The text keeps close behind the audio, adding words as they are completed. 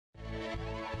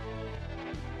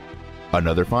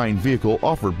Another fine vehicle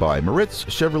offered by Moritz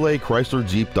Chevrolet Chrysler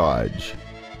Jeep Dodge.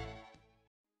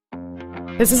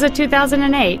 This is a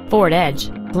 2008 Ford Edge.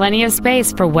 Plenty of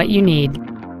space for what you need.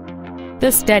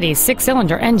 The steady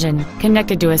 6-cylinder engine,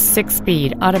 connected to a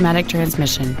 6-speed automatic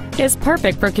transmission, is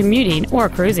perfect for commuting or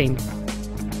cruising.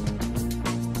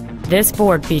 This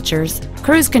Ford features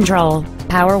cruise control,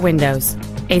 power windows,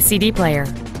 a CD player,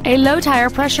 a low tire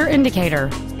pressure indicator,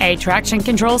 a traction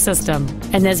control system,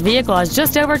 and this vehicle has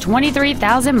just over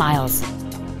 23,000 miles.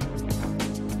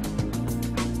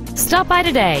 Stop by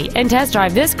today and test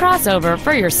drive this crossover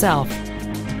for yourself.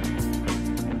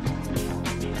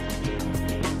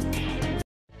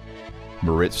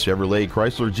 Moritz Chevrolet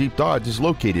Chrysler Jeep Dodge is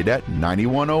located at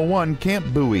 9101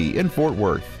 Camp Bowie in Fort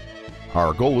Worth.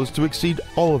 Our goal is to exceed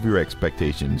all of your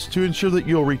expectations to ensure that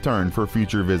you'll return for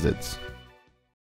future visits.